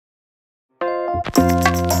Good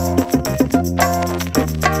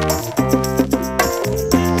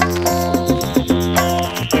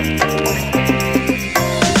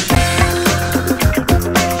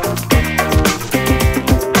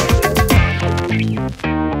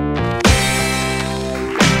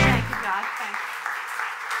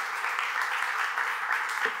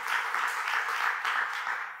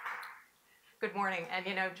morning. And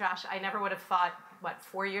you know, Josh, I never would have thought, what,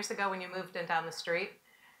 4 years ago when you moved in down the street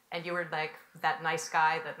and you were like that nice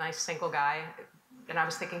guy, that nice single guy, and I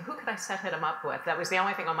was thinking, who could I set him up with? That was the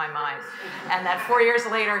only thing on my mind. And that 4 years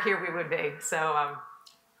later, here we would be. So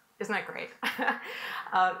isn't that great?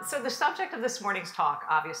 So the subject of this morning's talk,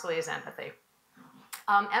 obviously, is empathy.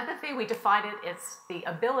 Empathy, we define it, it's the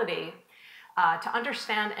ability to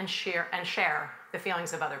understand and share the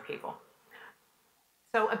feelings of other people.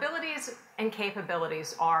 So abilities and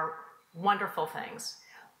capabilities are wonderful things,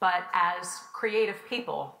 but as creative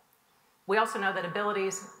people, we also know that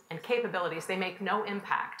abilities and capabilities, they make no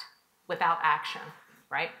impact without action,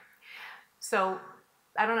 right? So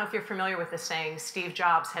I don't know if you're familiar with the saying, Steve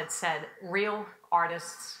Jobs had said, real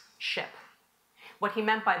artists ship. What he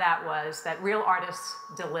meant by that was that real artists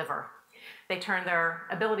deliver. They turn their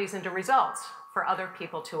abilities into results for other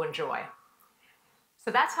people to enjoy. So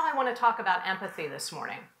that's how I want to talk about empathy this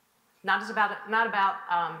morning. Not as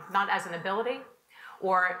an ability,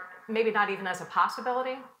 or maybe not even as a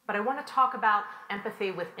possibility, but I want to talk about empathy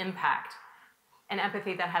with impact and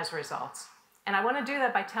empathy that has results. And I want to do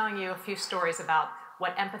that by telling you a few stories about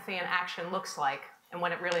what empathy in action looks like and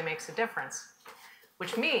when it really makes a difference,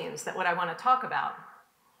 which means that what I want to talk about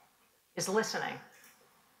is listening.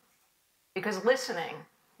 Because listening,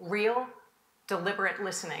 real, deliberate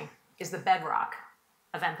listening, is the bedrock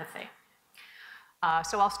of empathy.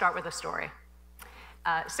 So I'll start with a story.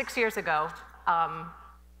 6 years ago,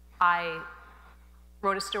 I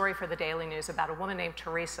wrote a story for the Daily News about a woman named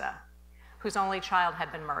Teresa, whose only child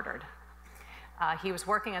had been murdered. He was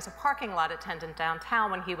working as a parking lot attendant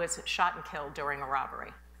downtown when he was shot and killed during a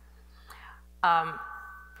robbery.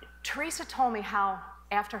 Teresa told me how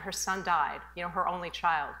after her son died, you know, her only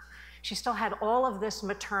child, she still had all of this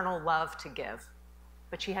maternal love to give,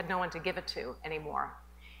 but she had no one to give it to anymore.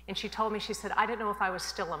 And she told me, she said, I didn't know if I was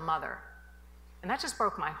still a mother. And that just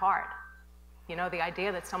broke my heart. You know, the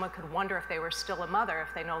idea that someone could wonder if they were still a mother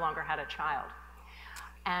if they no longer had a child.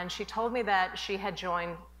 And she told me that she had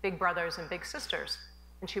joined Big Brothers and Big Sisters,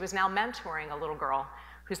 and she was now mentoring a little girl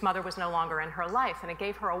whose mother was no longer in her life, and it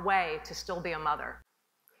gave her a way to still be a mother.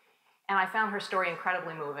 And I found her story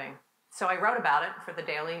incredibly moving. So I wrote about it for the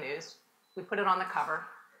Daily News. We put it on the cover,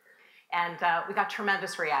 and we got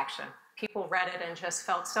tremendous reaction. People read it and just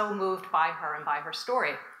felt so moved by her and by her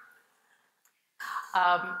story.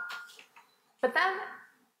 But then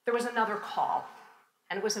there was another call,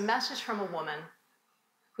 and it was a message from a woman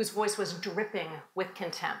whose voice was dripping with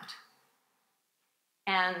contempt.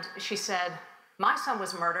 And she said, my son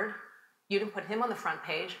was murdered. You didn't put him on the front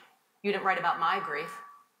page. You didn't write about my grief.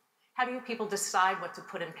 How do you people decide what to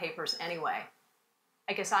put in papers anyway?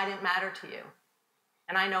 I guess I didn't matter to you.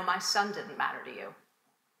 And I know my son didn't matter to you.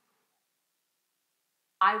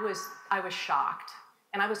 I was shocked,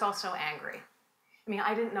 and I was also angry. I mean,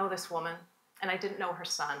 I didn't know this woman, and I didn't know her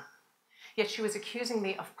son, yet she was accusing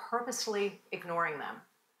me of purposely ignoring them.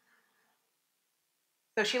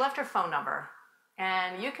 So she left her phone number,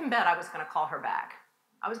 and you can bet I was going to call her back.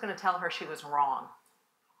 I was going to tell her she was wrong.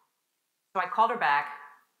 So I called her back,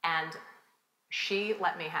 and she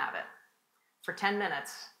let me have it. For 10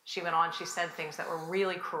 minutes, she went on, she said things that were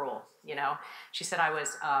really cruel, you know. She said I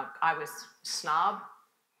was snob,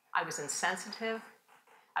 I was insensitive,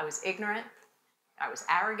 I was ignorant, I was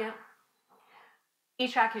arrogant.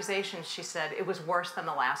 Each accusation, she said, it was worse than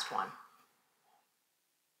the last one.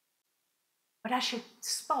 But as she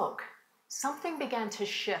spoke, something began to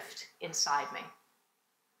shift inside me.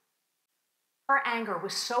 Her anger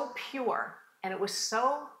was so pure and it was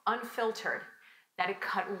so unfiltered that it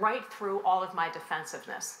cut right through all of my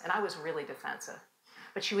defensiveness. And I was really defensive.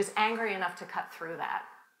 But she was angry enough to cut through that.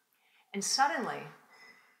 And suddenly,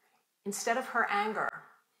 instead of her anger,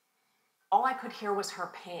 all I could hear was her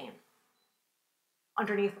pain.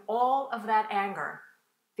 Underneath all of that anger,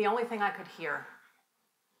 the only thing I could hear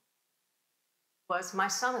was, my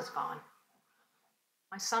son is gone.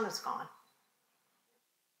 My son is gone.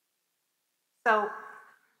 So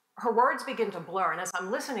her words begin to blur, and as I'm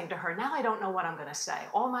listening to her, now I don't know what I'm going to say.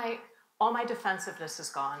 All my defensiveness is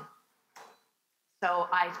gone. So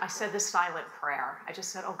I said this silent prayer. I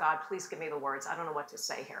just said, oh God, please give me the words. I don't know what to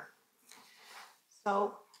say here.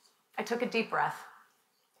 So I took a deep breath,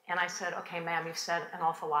 and I said, okay, ma'am, you've said an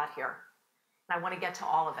awful lot here, and I want to get to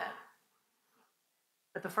all of it.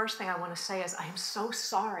 But the first thing I want to say is, I am so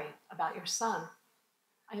sorry about your son.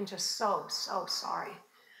 I am just so, so sorry.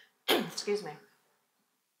 Excuse me.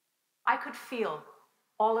 I could feel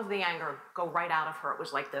all of the anger go right out of her. It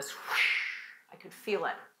was like this, whoosh. I could feel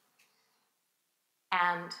it.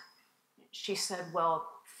 And she said, well,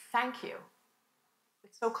 thank you.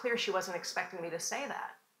 It's so clear she wasn't expecting me to say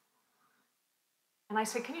that. And I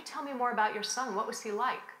said, can you tell me more about your son? What was he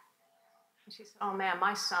like? And she said, oh man,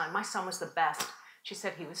 my son was the best. She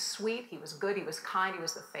said he was sweet, he was good, he was kind, he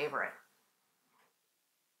was the favorite.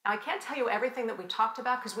 Now, I can't tell you everything that we talked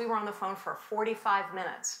about because we were on the phone for 45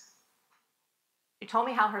 minutes. She told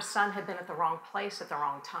me how her son had been at the wrong place at the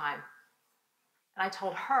wrong time. And I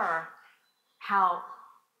told her how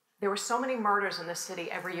there were so many murders in this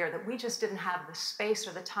city every year that we just didn't have the space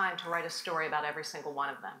or the time to write a story about every single one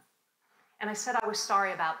of them. And I said I was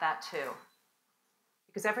sorry about that too,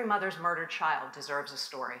 because every mother's murdered child deserves a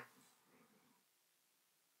story.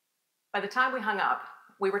 By the time we hung up,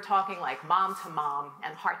 we were talking like mom to mom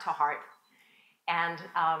and heart to heart. And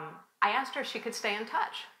I asked her if she could stay in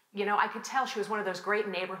touch. You know, I could tell she was one of those great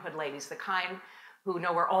neighborhood ladies, the kind who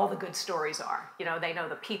know where all the good stories are. You know, they know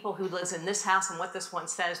the people who lives in this house and what this one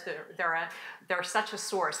says. They're such a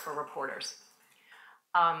source for reporters.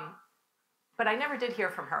 But I never did hear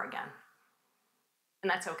from her again. And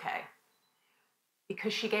that's okay,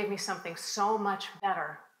 because she gave me something so much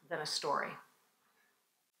better than a story.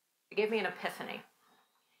 She gave me an epiphany.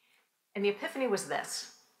 And the epiphany was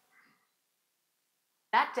this.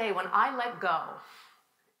 That day when I let go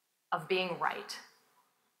of being right,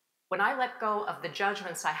 when I let go of the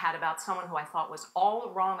judgments I had about someone who I thought was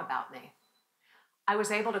all wrong about me, I was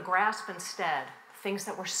able to grasp instead things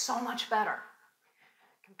that were so much better.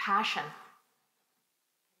 Compassion,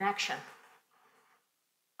 connection,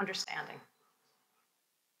 understanding.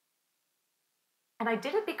 And I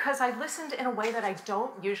did it because I listened in a way that I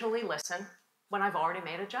don't usually listen when I've already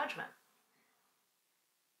made a judgment.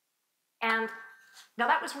 And now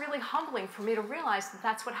that was really humbling for me to realize that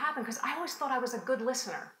that's what happened, because I always thought I was a good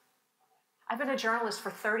listener. I've been a journalist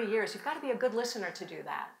for 30 years. You've got to be a good listener to do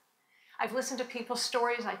that. I've listened to people's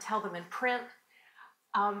stories. I tell them in print.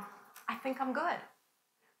 I think I'm good.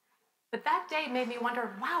 But that day made me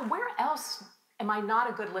wonder, wow, where else am I not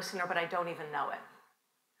a good listener, but I don't even know it?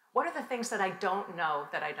 What are the things that I don't know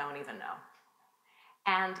that I don't even know?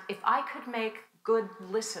 And if I could make good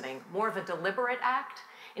listening more of a deliberate act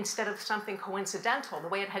instead of something coincidental, the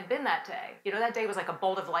way it had been that day, you know, that day was like a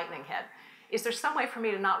bolt of lightning hit. Is there some way for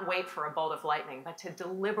me to not wait for a bolt of lightning, but to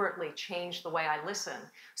deliberately change the way I listen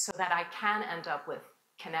so that I can end up with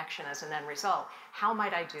connection as an end result? How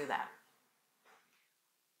might I do that?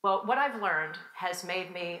 Well, what I've learned has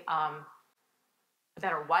made me a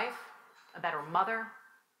better wife, a better mother,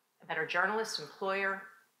 a better journalist, employee,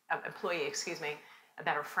 a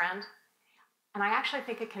better friend. And I actually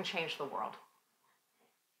think it can change the world.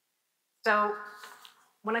 So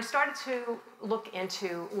when I started to look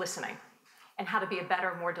into listening and how to be a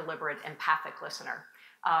better, more deliberate, empathic listener,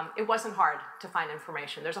 it wasn't hard to find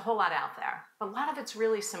information. There's a whole lot out there, but a lot of it's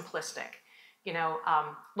really simplistic. You know,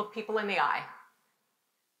 look people in the eye.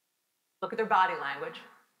 Look at their body language.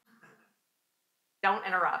 Don't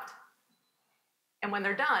interrupt. And when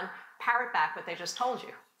they're done, parrot back what they just told you.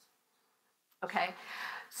 Okay?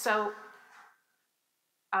 So,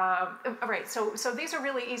 all right, so these are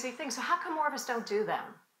really easy things. So how come more of us don't do them?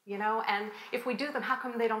 You know, and if we do them, how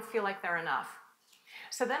come they don't feel like they're enough?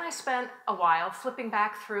 So then I spent a while flipping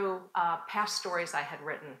back through past stories I had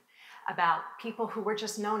written about people who were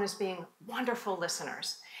just known as being wonderful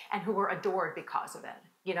listeners and who were adored because of it.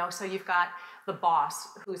 You know, so you've got the boss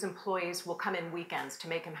whose employees will come in weekends to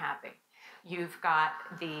make him happy. You've got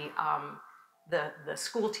the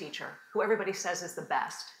school teacher who everybody says is the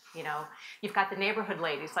best. You know, you've got the neighborhood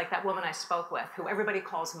ladies like that woman I spoke with who everybody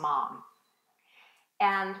calls mom.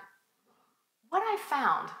 And what I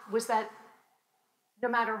found was that no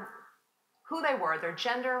matter who they were, their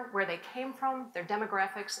gender, where they came from, their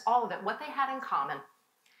demographics, all of it, what they had in common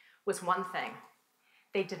was one thing.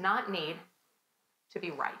 They did not need to be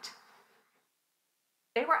right.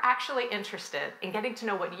 They were actually interested in getting to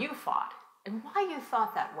know what you thought and why you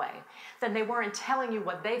thought that way than they were in telling you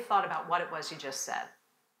what they thought about what it was you just said.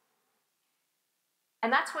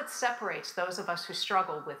 And that's what separates those of us who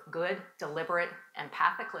struggle with good, deliberate,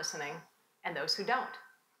 empathic listening and those who don't.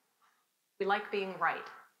 We like being right.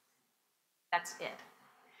 That's it.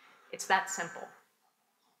 It's that simple.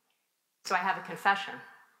 So I have a confession.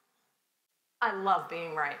 I love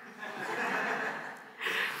being right.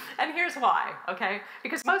 And here's why, okay?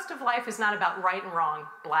 Because most of life is not about right and wrong,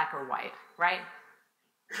 black or white, right?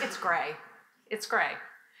 It's gray. It's gray.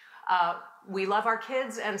 We love our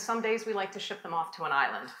kids, and some days we like to ship them off to an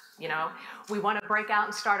island. You know, we want to break out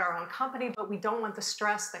and start our own company, but we don't want the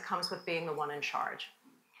stress that comes with being the one in charge.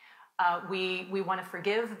 We want to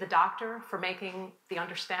forgive the doctor for making the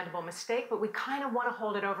understandable mistake, but we kind of want to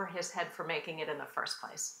hold it over his head for making it in the first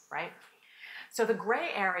place, right? So the gray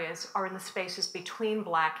areas are in the spaces between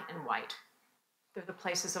black and white. They're the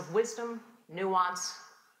places of wisdom, nuance,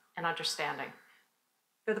 and understanding.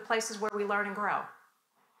 They're the places where we learn and grow.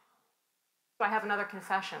 So I have another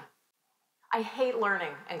confession. I hate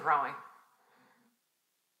learning and growing.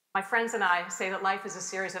 My friends and I say that life is a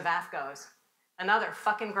series of AFGOs, another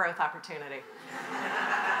fucking growth opportunity.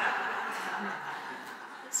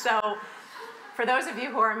 So for those of you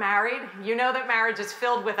who are married, you know that marriage is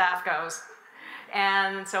filled with AFGOs.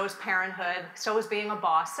 And so is parenthood, so is being a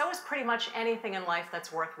boss, so is pretty much anything in life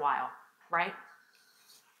that's worthwhile, right?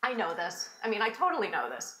 I know this. I mean, I totally know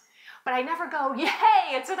this. But I never go, yay,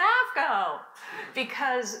 it's an AFGO!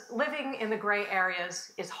 Because living in the gray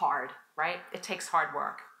areas is hard, right? It takes hard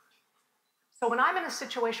work. So when I'm in a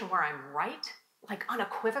situation where I'm right, like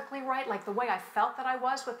unequivocally right, like the way I felt that I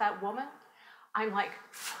was with that woman, I'm like,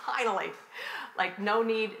 finally, like no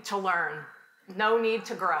need to learn, no need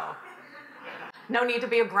to grow, no need to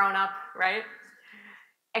be a grown-up, right?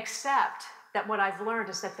 Except that what I've learned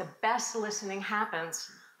is that the best listening happens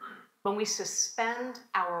when we suspend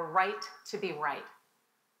our right to be right.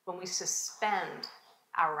 When we suspend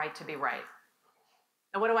our right to be right.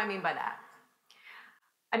 Now, what do I mean by that?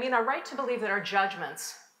 I mean our right to believe that our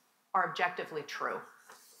judgments are objectively true.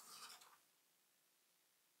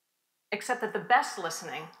 Except that the best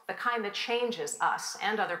listening, the kind that changes us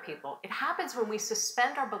and other people, it happens when we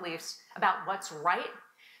suspend our beliefs about what's right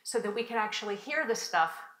so that we can actually hear the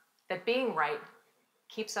stuff that being right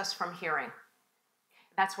keeps us from hearing.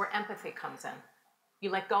 That's where empathy comes in. You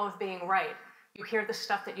let go of being right. You hear the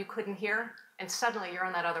stuff that you couldn't hear, and suddenly you're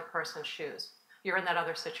in that other person's shoes. You're in that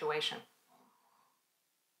other situation.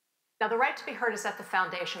 Now, the right to be heard is at the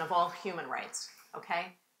foundation of all human rights, okay?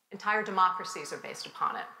 Entire democracies are based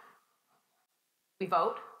upon it. We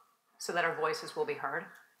vote so that our voices will be heard.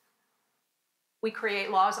 We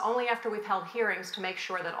create laws only after we've held hearings to make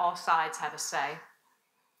sure that all sides have a say.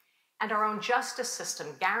 And our own justice system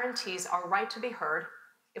guarantees our right to be heard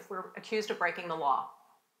if we're accused of breaking the law.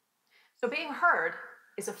 So being heard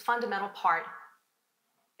is a fundamental part,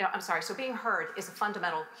 so being heard is a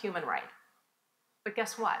fundamental human right. But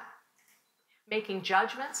guess what? Making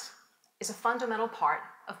judgments is a fundamental part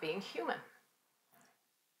of being human.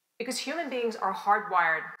 Because human beings are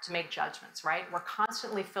hardwired to make judgments, right? We're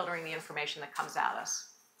constantly filtering the information that comes at us.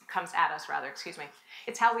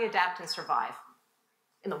 It's how we adapt and survive.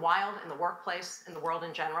 In the wild, in the workplace, in the world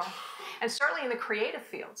in general, and certainly in the creative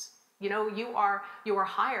fields. You know, you are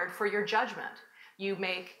hired for your judgment. You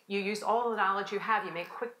use all the knowledge you have, you make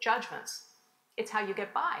quick judgments. It's how you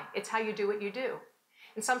get by. It's how you do what you do.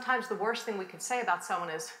 And sometimes the worst thing we could say about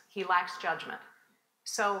someone is, he lacks judgment.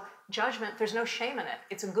 So judgment, there's no shame in it.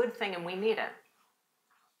 It's a good thing and we need it.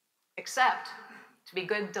 Except, to be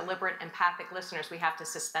good, deliberate, empathic listeners, we have to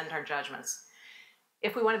suspend our judgments.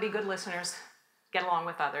 If we want to be good listeners, get along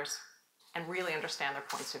with others, and really understand their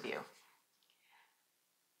points of view.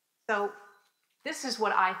 So this is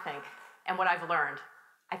what I think, and what I've learned.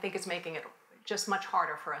 I think it's making it just much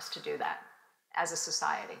harder for us to do that as a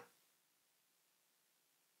society.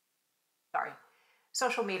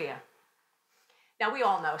 Social media. Now, we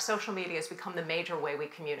all know social media has become the major way we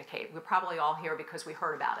communicate. We're probably all here because we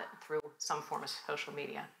heard about it through some form of social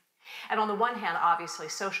media. And on the one hand, obviously,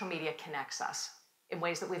 social media connects us in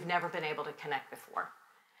ways that we've never been able to connect before.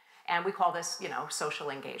 And we call this, social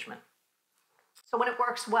engagement. So when it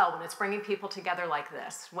works well, when it's bringing people together like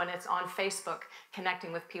this, when it's on Facebook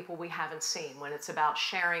connecting with people we haven't seen, when it's about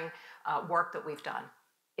sharing work that we've done,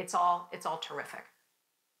 it's all terrific.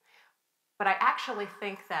 But I actually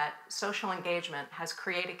think that social engagement has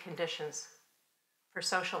created conditions for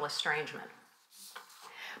social estrangement.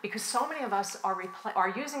 Because so many of us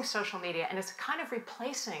are using social media, and it's kind of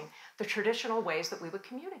replacing the traditional ways that we would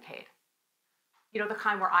communicate. You know, the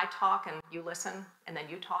kind where I talk and you listen, and then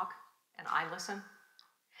you talk and I listen.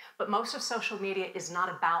 But most of social media is not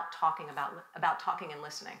about talking and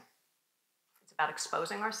listening. It's about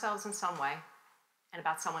exposing ourselves in some way and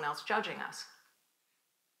about someone else judging us.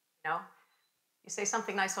 You know, you say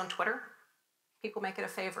something nice on Twitter, people make it a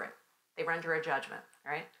favorite. They render a judgment,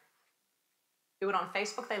 right? Do it on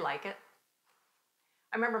Facebook, they like it.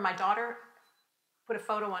 I remember my daughter put a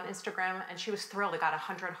photo on Instagram and she was thrilled. It got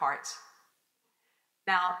 100 hearts.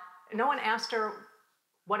 Now, no one asked her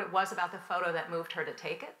what it was about the photo that moved her to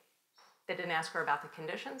take it. They didn't ask her about the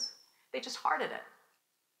conditions. They just hearted it.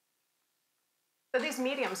 So these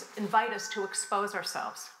mediums invite us to expose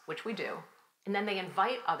ourselves, which we do, and then they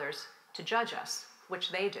invite others to judge us,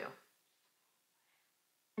 which they do.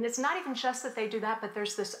 And it's not even just that they do that, but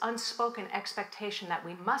there's this unspoken expectation that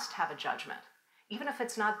we must have a judgment. Even if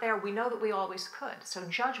it's not there, we know that we always could. So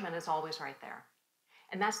judgment is always right there.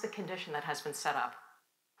 And that's the condition that has been set up.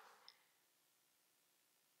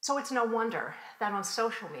 So it's no wonder that on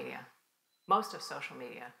social media, most of social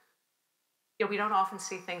media, we don't often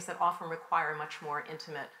see things that often require much more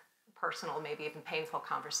intimate, personal, maybe even painful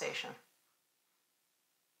conversation.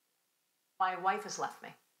 My wife has left me.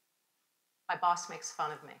 My boss makes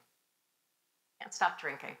fun of me. Can't stop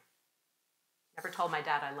drinking. Never told my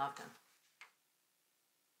dad I loved him.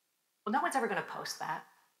 Well, no one's ever going to post that.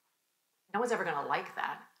 No one's ever going to like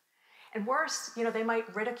that. And worse, they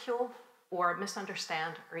might ridicule or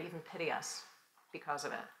misunderstand or even pity us because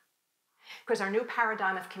of it. Because our new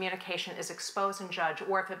paradigm of communication is expose and judge,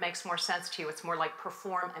 or if it makes more sense to you, it's more like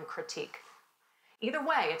perform and critique. Either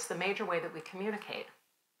way, it's the major way that we communicate.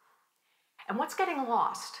 And what's getting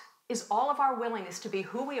lost is all of our willingness to be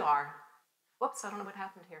who we are. Whoops, I don't know what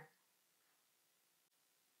happened here.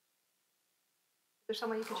 Is there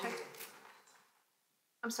someone you can check?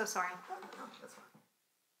 I'm so sorry. No, that's fine.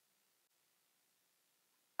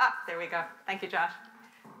 Ah, there we go. Thank you, Josh.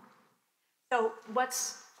 So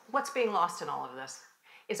what's being lost in all of this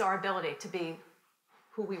is our ability to be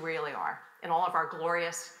who we really are in all of our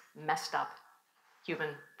glorious, messed up human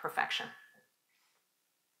perfection.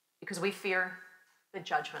 Because we fear the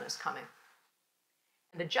judgment is coming.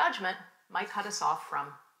 And the judgment might cut us off from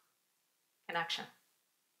connection.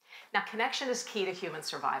 Now, connection is key to human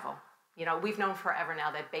survival. We've known forever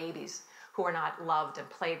now that babies who are not loved and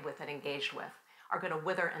played with and engaged with are going to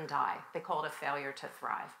wither and die. They call it a failure to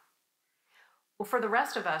thrive. Well, for the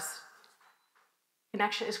rest of us,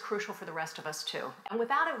 connection is crucial for the rest of us too. And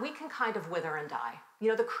without it, we can kind of wither and die.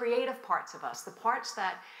 The creative parts of us, the parts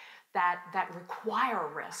that require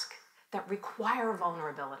risk, that require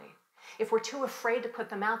vulnerability. If we're too afraid to put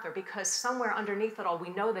them out there because somewhere underneath it all, we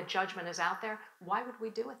know that judgment is out there, why would we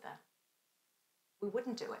do it then? We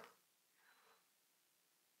wouldn't do it.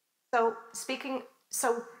 So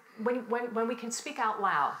when we can speak out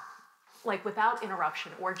loud, like without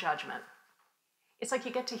interruption or judgment, it's like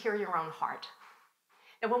you get to hear your own heart.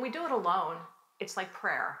 And when we do it alone, it's like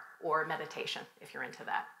prayer or meditation, if you're into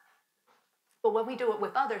that. But when we do it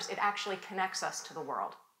with others, it actually connects us to the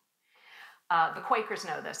world. The Quakers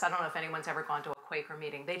know this. I don't know if anyone's ever gone to a Quaker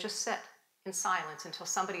meeting. They just sit in silence until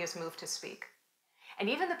somebody is moved to speak. And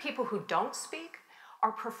even the people who don't speak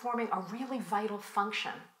are performing a really vital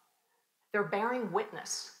function. They're bearing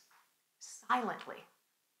witness silently.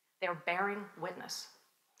 They're bearing witness.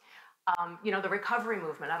 The recovery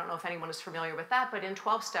movement, I don't know if anyone is familiar with that, but in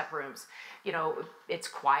 12-step rooms, it's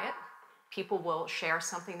quiet. People will share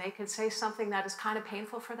something. They can say something that is kind of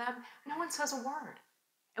painful for them. No one says a word.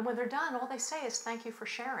 And when they're done, all they say is, thank you for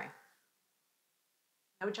sharing.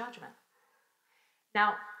 No judgment.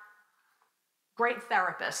 Now, great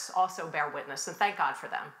therapists also bear witness, and thank God for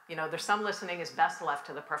them. There's some listening is best left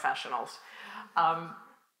to the professionals.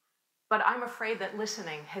 But I'm afraid that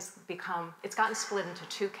listening it's gotten split into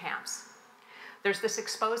two camps. There's this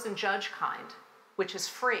expose and judge kind, which is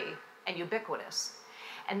free and ubiquitous.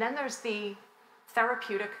 And then there's the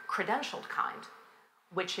therapeutic credentialed kind,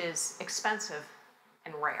 which is expensive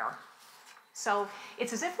and rare. So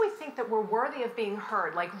it's as if we think that we're worthy of being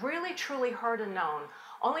heard, like really, truly heard and known,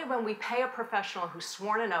 only when we pay a professional who's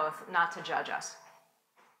sworn an oath not to judge us.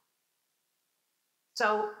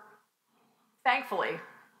 So thankfully,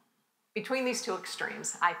 between these two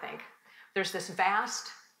extremes, I think, there's this vast,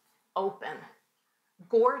 open,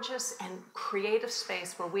 gorgeous, and creative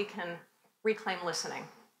space where we can reclaim listening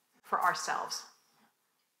for ourselves.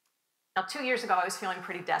 Now, 2 years ago, I was feeling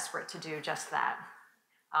pretty desperate to do just that.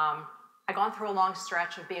 I'd gone through a long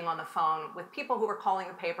stretch of being on the phone with people who were calling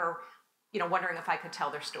the paper, wondering if I could tell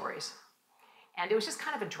their stories. And it was just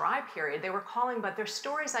kind of a dry period. They were calling, but their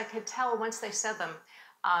stories I could tell once they said them.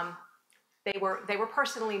 They were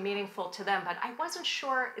personally meaningful to them, but I wasn't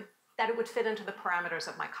sure that it would fit into the parameters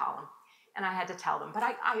of my column. And I had to tell them. But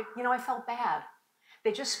I felt bad.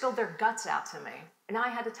 They just spilled their guts out to me. And now I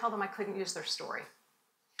had to tell them I couldn't use their story.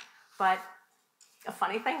 But a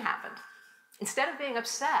funny thing happened. Instead of being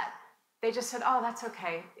upset, they just said, oh, that's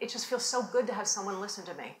okay. It just feels so good to have someone listen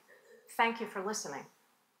to me. Thank you for listening.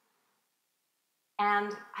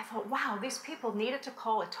 And I thought, wow, these people needed to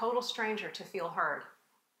call a total stranger to feel heard.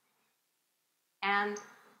 And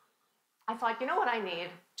I thought, you know what I need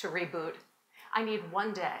to reboot? I need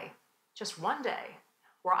one day, just one day,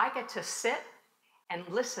 where I get to sit and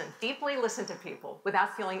listen, deeply listen to people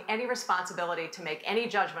without feeling any responsibility to make any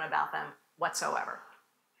judgment about them whatsoever.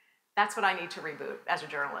 That's what I need to reboot as a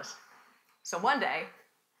journalist. So one day,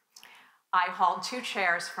 I hauled 2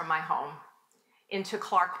 chairs from my home into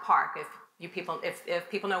Clark Park, if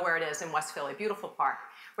people know where it is in West Philly, beautiful park,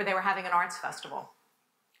 where they were having an arts festival.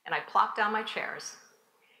 And I plopped down my chairs,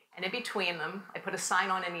 and in between them, I put a sign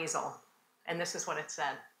on an easel, and this is what it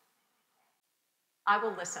said: I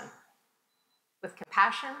will listen with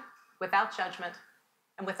compassion, without judgment,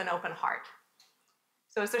 and with an open heart.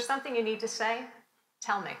 So is there something you need to say?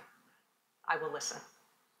 Tell me. I will listen.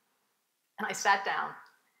 And I sat down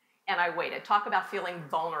and I waited. Talk about feeling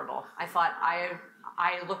vulnerable. I thought I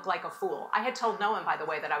looked like a fool. I had told no one, by the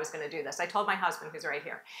way, that I was going to do this. I told my husband, who's right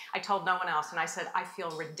here. I told no one else, and I said, I feel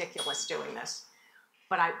ridiculous doing this,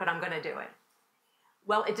 but I'm going to do it.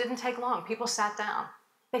 Well, it didn't take long. People sat down.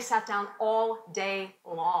 They sat down all day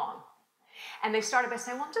long. And they started by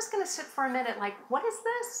saying, well, I'm just going to sit for a minute. Like, what is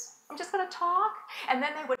this? I'm just going to talk. And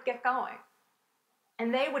then they would get going.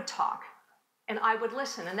 And they would talk. And I would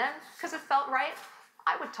listen. And then, because it felt right,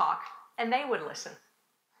 I would talk. And they would listen.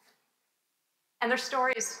 And their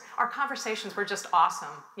stories, our conversations were just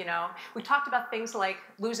awesome, you know. We talked about things like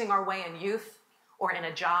losing our way in youth, or in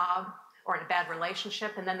a job, or in a bad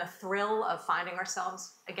relationship, and then the thrill of finding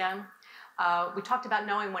ourselves again. We talked about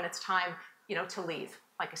knowing when it's time, you know, to leave,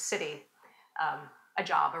 like a city, a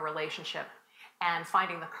job, a relationship, and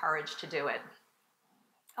finding the courage to do it.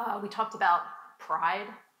 We talked about pride,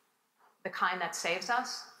 the kind that saves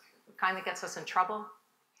us, the kind that gets us in trouble.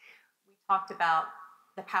 We talked about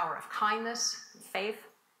the power of kindness, faith.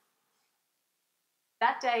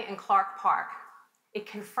 That day in Clark Park, it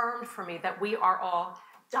confirmed for me that we are all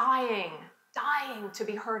dying to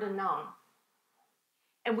be heard and known.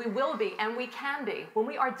 And we will be, and we can be, when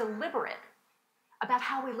we are deliberate about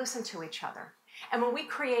how we listen to each other. And when we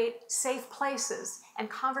create safe places and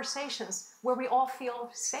conversations where we all feel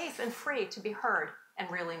safe and free to be heard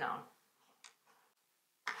and really known.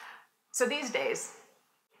 So these days,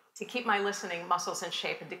 to keep my listening muscles in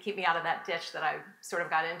shape and to keep me out of that ditch that I sort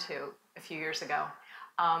of got into a few years ago,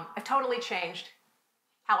 I've totally changed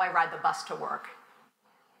how I ride the bus to work.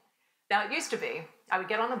 Now, it used to be, I would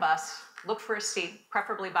get on the bus, look for a seat,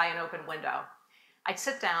 preferably by an open window. I'd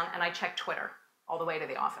sit down and I'd check Twitter all the way to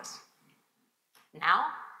the office. Now,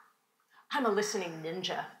 I'm a listening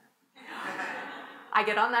ninja. I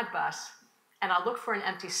get on that bus and I'll look for an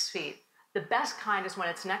empty seat. The best kind is when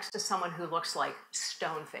it's next to someone who looks like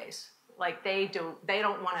stone face. Like they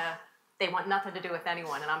want nothing to do with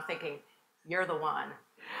anyone. And I'm thinking, you're the one.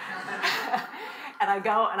 And I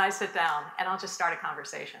go and I sit down and I'll just start a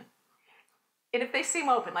conversation. And if they seem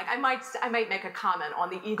open, like I might make a comment on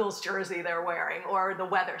the Eagles jersey they're wearing or the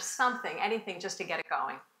weather, something, anything just to get it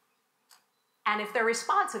going. And if they're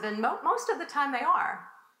responsive, and most of the time they are,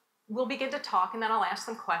 we'll begin to talk and then I'll ask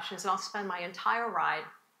them questions and I'll spend my entire ride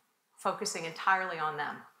focusing entirely on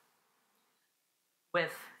them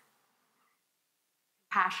with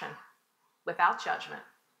passion, without judgment,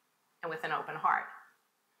 and with an open heart.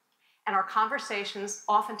 And our conversations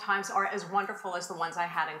oftentimes are as wonderful as the ones I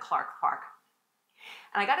had in Clark Park.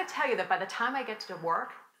 And I got to tell you that by the time I get to work,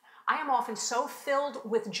 I am often so filled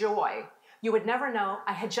with joy, you would never know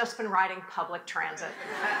I had just been riding public transit.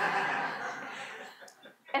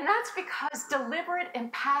 And that's because deliberate,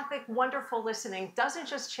 empathic, wonderful listening doesn't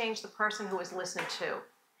just change the person who is listened to.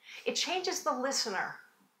 It changes the listener.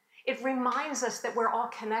 It reminds us that we're all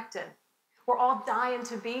connected. We're all dying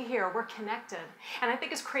to be here. We're connected. And I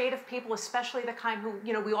think as creative people, especially the kind who,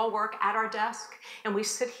 you know, we all work at our desk and we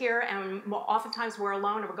sit here and oftentimes we're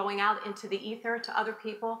alone and we're going out into the ether to other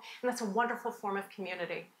people. And that's a wonderful form of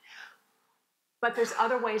community. But there's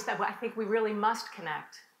other ways that I think we really must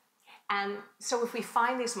connect. And so if we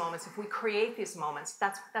find these moments, if we create these moments,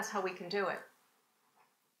 that's how we can do it.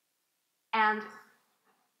 And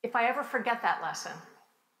if I ever forget that lesson,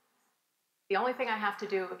 the only thing I have to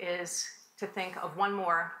do is to think of one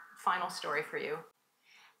more final story for you.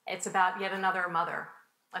 It's about yet another mother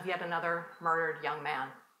of yet another murdered young man.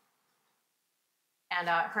 And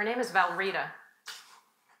her name is Valrita.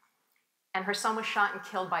 And her son was shot and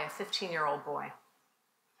killed by a 15-year-old boy.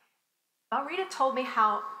 Valrita told me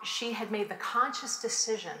how she had made the conscious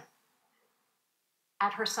decision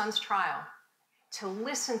at her son's trial to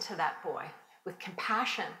listen to that boy with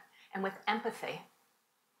compassion and with empathy.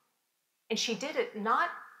 And she did it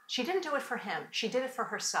she didn't do it for him, she did it for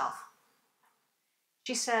herself.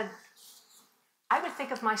 She said, I would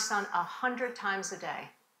think of my son 100 times a day.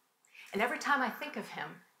 And every time I think of him,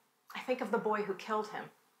 I think of the boy who killed him.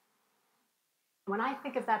 When I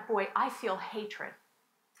think of that boy, I feel hatred.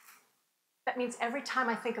 That means every time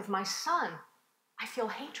I think of my son, I feel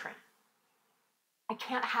hatred. I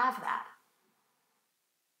can't have that.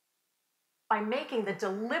 By making the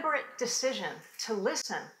deliberate decision to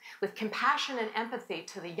listen with compassion and empathy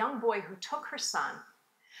to the young boy who took her son,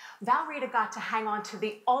 Valrita got to hang on to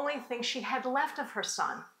the only thing she had left of her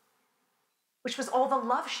son, which was all the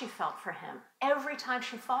love she felt for him every time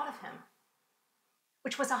she thought of him,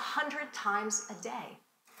 which was 100 times a day.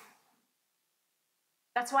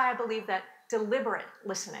 That's why I believe that deliberate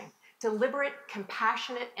listening, deliberate,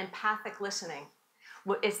 compassionate, empathic listening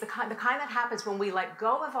is the kind that happens when we let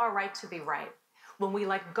go of our right to be right, when we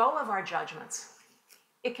let go of our judgments.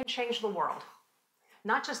 It can change the world,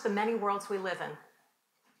 not just the many worlds we live in,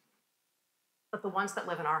 but the ones that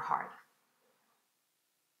live in our heart.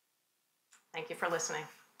 Thank you for listening.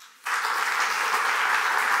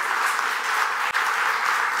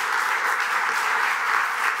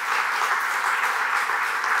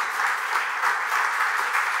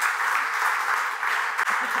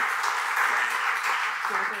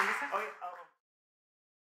 Oh, yeah.